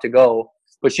we're about to go.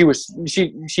 But she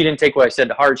didn't take what I said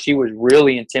to heart. She was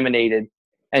really intimidated,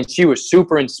 and she was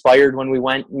super inspired when we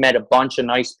went, met a bunch of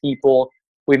nice people.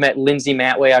 We met Lindsay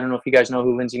Matway. I don't know if you guys know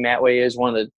who Lindsay Matway is,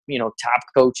 one of the top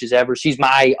coaches ever. She's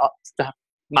my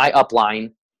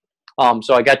upline.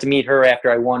 So I got to meet her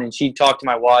after I won, and she talked to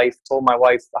my wife, told my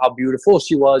wife how beautiful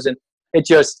she was, and it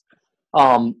just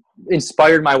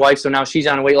inspired my wife. So now she's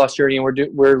on a weight loss journey, and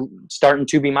we're starting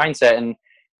 2B Mindset, and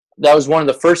that was one of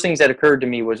the first things that occurred to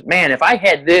me was, man, if I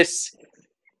had this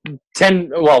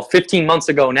 15 months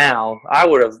ago now, I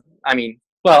would have,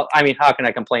 how can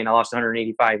I complain? I lost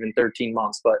 185 in 13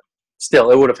 months, but still,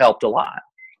 it would have helped a lot.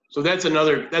 So that's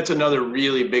another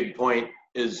really big point,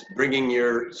 is bringing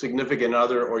your significant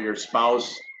other or your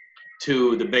spouse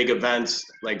to the big events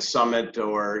like Summit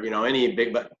or, any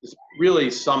big, but really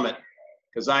Summit.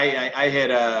 Because I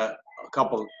had a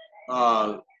couple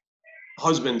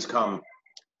husbands come,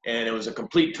 and it was a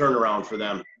complete turnaround for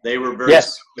them. They were very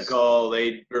skeptical.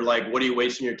 They were like, what are you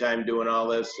wasting your time doing all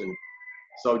this? And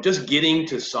so just getting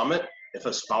to Summit, if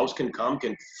a spouse can come,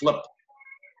 can flip.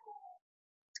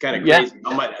 It's kind of crazy.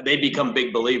 They become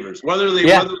big believers. Whether they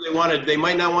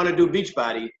might not want to do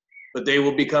Beachbody, but they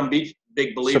will become big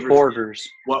believers. Supporters.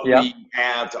 What we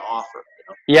have to offer.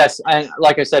 Yes, and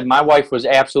like I said, my wife was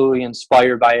absolutely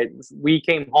inspired by it. We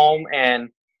came home, and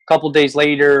a couple days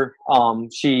later,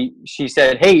 she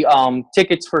said, "Hey,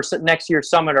 tickets for next year's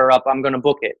Summit are up. I'm going to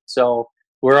book it." So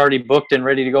we're already booked and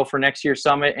ready to go for next year's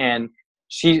Summit, and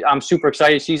I'm super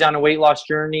excited. She's on a weight loss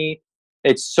journey.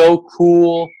 It's so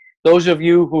cool. Those of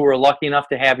you who were lucky enough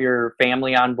to have your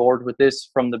family on board with this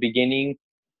from the beginning,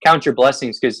 count your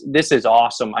blessings, because this is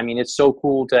awesome. I mean, it's so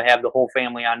cool to have the whole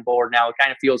family on board now. It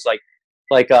kind of feels like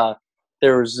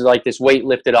there's like this weight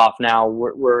lifted off now.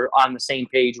 We're on the same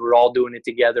page. We're all doing it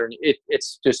together, and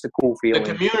it's just a cool feeling.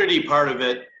 The community part of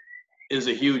it is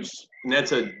and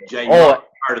that's a giant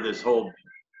part of this whole.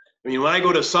 I mean, when I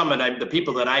go to Summit, the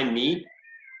people that I meet,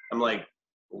 I'm like,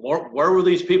 where were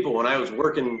these people when I was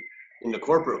working in the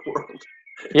corporate world?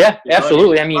 Yeah,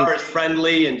 absolutely. I mean, as far as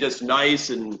friendly and just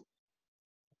nice and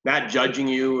not judging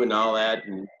you and all that,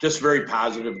 and just very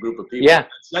positive group of people. Yeah.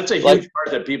 That's a huge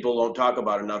part that people don't talk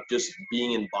about enough, just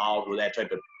being involved with that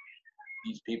type of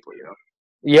these people,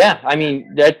 Yeah, I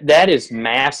mean, that is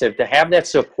massive to have that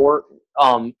support.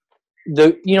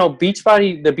 The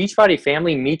Beachbody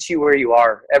family meets you where you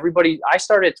are. I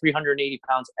started at 380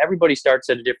 pounds. Everybody starts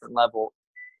at a different level.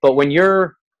 But when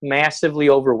you're massively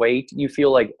overweight, you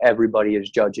feel like everybody is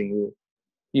judging you.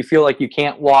 You feel like you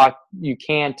can't walk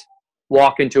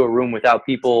into a room without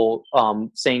people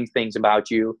saying things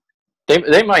about you.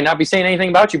 They might not be saying anything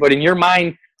about you, but in your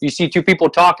mind, you see two people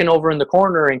talking over in the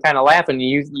corner and kind of laughing. And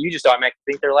you just automatically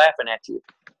think they're laughing at you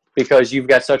because you've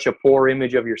got such a poor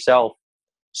image of yourself.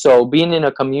 So being in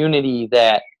a community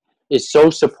that is so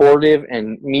supportive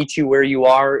and meets you where you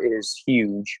are is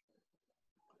huge.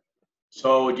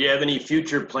 So do you have any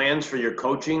future plans for your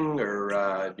coaching,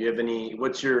 or do you have any,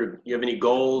 you have any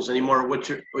goals anymore? What's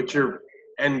your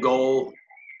end goal?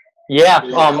 Yeah.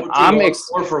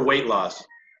 Or for weight loss.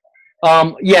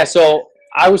 So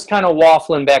I was kind of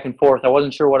waffling back and forth. I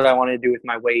wasn't sure what I wanted to do with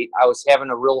my weight. I was having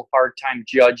a real hard time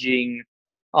judging,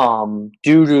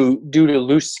 due to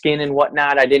loose skin and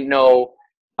whatnot. I didn't know.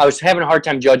 I was having a hard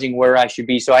time judging where I should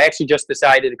be. So I actually just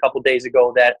decided a couple days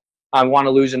ago that I want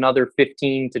to lose another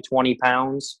 15 to 20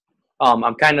 pounds.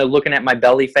 I'm kind of looking at my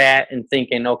belly fat and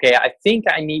thinking, okay, I think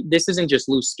this isn't just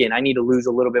loose skin. I need to lose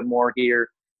a little bit more here.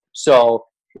 So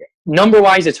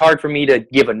number-wise, it's hard for me to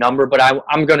give a number, but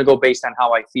I'm going to go based on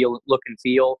how I look and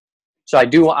feel. So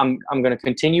I'm going to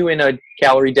continue in a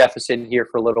calorie deficit here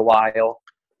for a little while.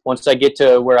 Once I get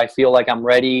to where I feel like I'm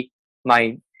ready,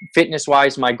 my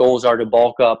fitness-wise, my goals are to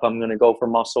bulk up. I'm going to go for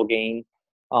muscle gain.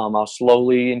 I'll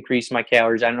slowly increase my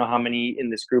calories. I don't know how many in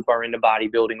this group are into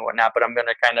bodybuilding or whatnot, but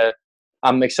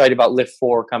I'm excited about Lift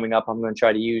 4 coming up. I'm going to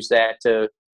try to use that to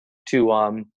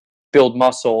build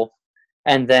muscle.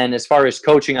 And then as far as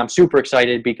coaching, I'm super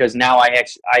excited because now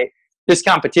this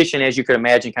competition, as you could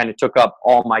imagine, kind of took up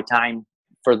all my time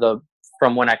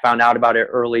from when I found out about it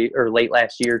early or late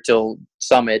last year till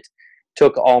Summit,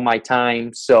 took all my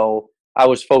time. So I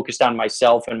was focused on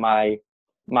myself and my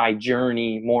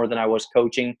journey more than I was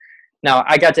coaching. Now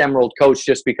I got to Emerald Coach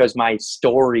just because my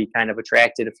story kind of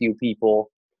attracted a few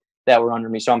people that were under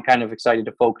me. So I'm kind of excited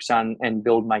to focus on and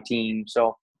build my team.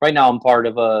 So right now I'm part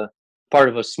of a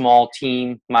small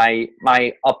team. My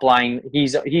upline,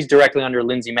 he's directly under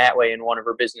Lindsay Matway in one of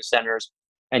her business centers,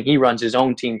 and he runs his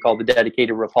own team called the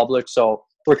Dedicated Republic. So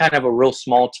we're kind of a real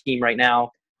small team right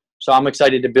now. So I'm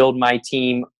excited to build my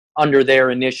team under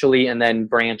there initially and then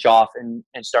branch off and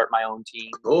start my own team.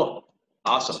 Cool.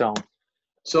 Awesome.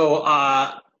 So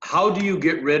how do you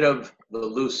get rid of the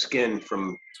loose skin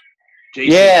from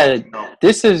Jason? Yeah,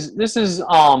 this is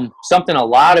something a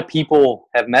lot of people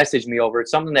have messaged me over.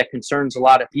 It's something that concerns a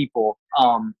lot of people.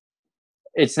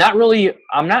 it's not really,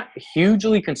 I'm not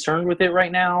hugely concerned with it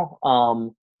right now.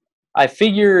 I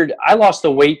figured I lost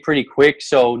the weight pretty quick,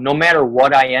 so no matter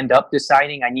what I end up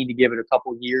deciding, I need to give it a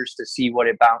couple years to see how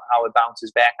it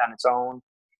bounces back on its own.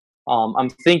 I'm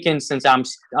thinking, since I'm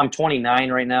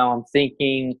 29 right now, I'm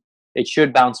thinking it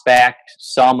should bounce back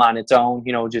some on its own,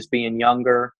 just being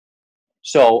younger.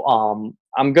 So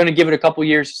I'm going to give it a couple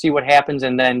years to see what happens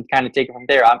and then kind of take it from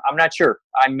there. I'm not sure.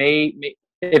 I may,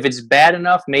 if it's bad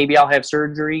enough, maybe I'll have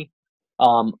surgery.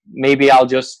 Maybe I'll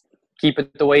just keep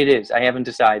it the way it is. I haven't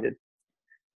decided.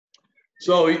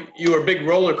 So you were a big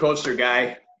roller coaster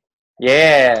guy.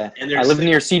 Yeah. I live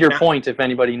near Cedar Point, if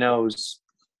anybody knows.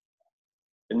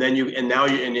 And then you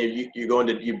going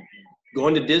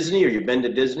to Disney, or you've been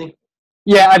to Disney?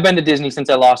 Yeah, I've been to Disney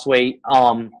since I lost weight.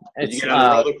 Did you get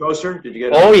on the roller coaster? Did you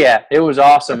get? Oh yeah, it was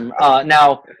awesome.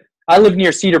 Now I live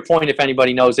near Cedar Point. If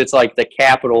anybody knows, it's like the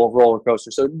capital of roller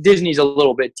coasters. So Disney's a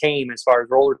little bit tame as far as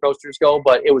roller coasters go,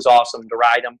 but it was awesome to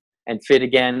ride them and fit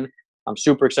again. I'm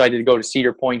super excited to go to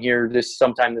Cedar Point here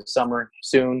sometime this summer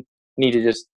soon. Need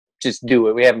to just do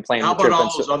it. We haven't planned. How about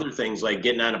all those other things like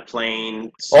getting on a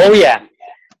plane? Oh yeah.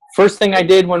 First thing I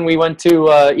did when we went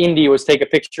to Indy was take a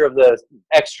picture of the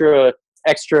extra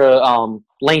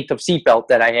length of seatbelt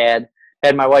that I had.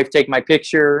 Had my wife take my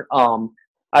picture.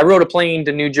 I rode a plane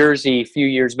to New Jersey a few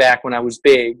years back when I was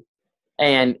big,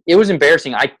 and it was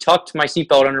embarrassing. I tucked my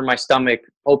seatbelt under my stomach,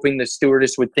 hoping the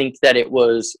stewardess would think that it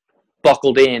was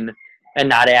buckled in and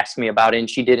not ask me about it, and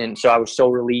she didn't, so I was so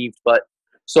relieved. But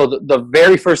so the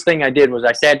very first thing I did was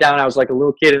I sat down. I was like a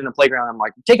little kid in the playground. I'm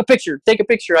like, take a picture.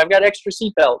 I've got extra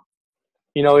seatbelt.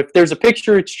 If there's a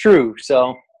picture, it's true.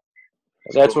 So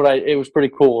that's it was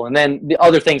pretty cool. And then the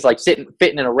other things like fitting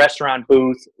in a restaurant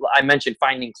booth. I mentioned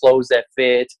finding clothes that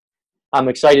fit. I'm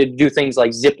excited to do things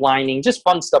like zip lining, just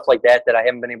fun stuff like that I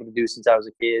haven't been able to do since I was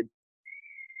a kid.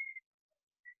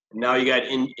 Now you got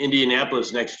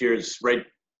Indianapolis next year. It's right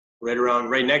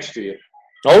next to you.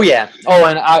 Oh yeah. Oh,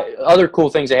 and other cool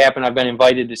things that happen. I've been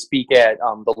invited to speak at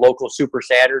the local Super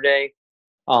Saturday.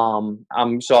 So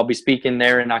I'll be speaking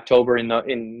there in October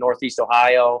in Northeast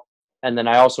Ohio. And then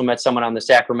I also met someone on the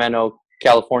Sacramento,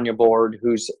 California board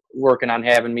who's working on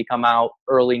having me come out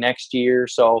early next year.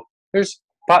 So there's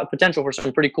potential for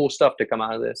some pretty cool stuff to come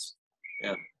out of this.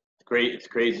 Yeah, it's great. It's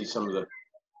crazy. Some of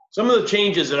the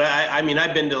changes that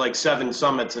I've been to like 7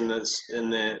 summits, and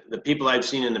the people I've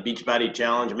seen in the Beachbody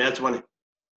Challenge. I mean, that's when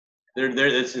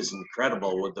this is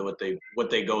incredible what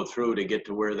they go through to get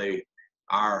to where they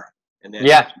are. And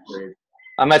yeah.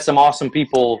 I met some awesome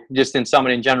people just in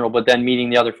Summit in general, but then meeting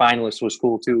the other finalists was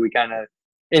cool too. We kind of,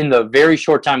 in the very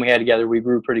short time we had together, we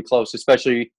grew pretty close,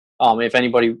 especially if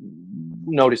anybody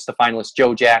noticed the finalist,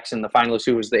 Joe Jackson, the finalist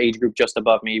who was the age group just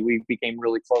above me. We became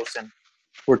really close, and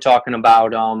we're talking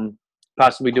about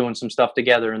possibly doing some stuff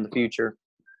together in the future.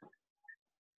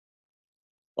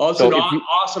 Well, it's an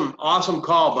awesome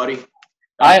call, buddy.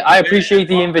 I appreciate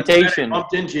the invitation. I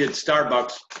bumped into you at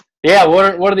Starbucks. Yeah,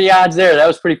 what are the odds there? That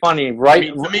was pretty funny,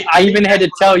 right? I even had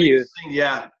to tell you.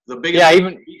 Yeah, the biggest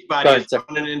Beachbody is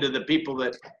running into the people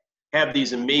that have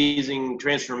these amazing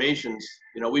transformations.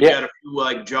 We've got a few,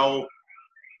 like Joe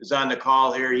is on the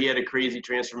call here. He had a crazy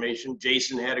transformation.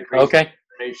 Jason had a crazy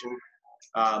transformation.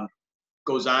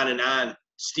 Goes on and on.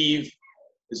 Steve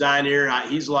is on here.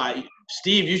 He's like,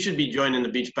 Steve, you should be joining the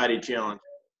Beachbody Challenge.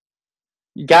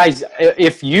 Guys,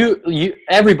 if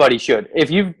everybody should. If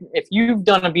you've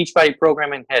done a Beachbody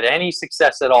program and had any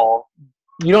success at all,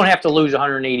 you don't have to lose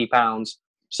 180 pounds.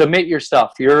 Submit your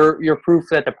stuff. You're proof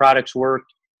that the products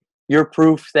worked. You're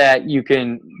proof that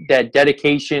that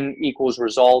dedication equals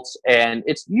results, and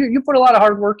you put a lot of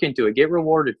hard work into it. Get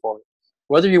rewarded for it.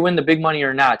 Whether you win the big money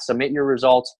or not, submit your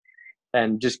results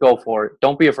and just go for it.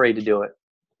 Don't be afraid to do it.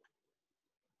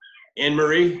 Anne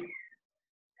Marie,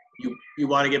 you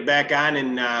want to get back on,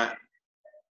 and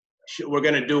we're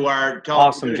going to do our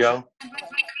awesome, Joe.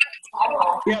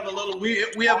 We have a little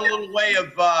way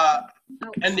of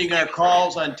ending our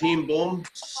calls on Team Boom.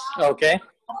 Okay.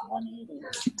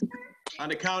 On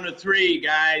the count of 3,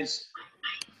 guys.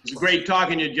 It's great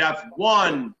talking to you, Jeff.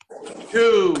 1,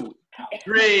 2,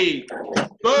 3.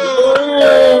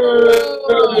 Boom!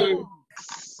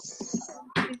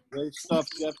 Great stuff,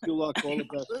 Jeff. Good luck. All the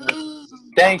best, man.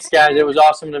 Thanks, guys. It was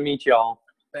awesome to meet y'all.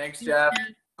 Thanks, Jeff.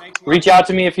 Reach out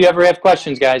to me if you ever have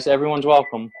questions, guys. Everyone's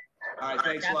welcome. All right,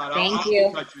 thanks a lot. Thank you.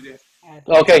 I'll touch with you.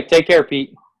 Okay, take care,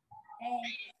 Pete.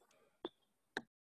 Hey.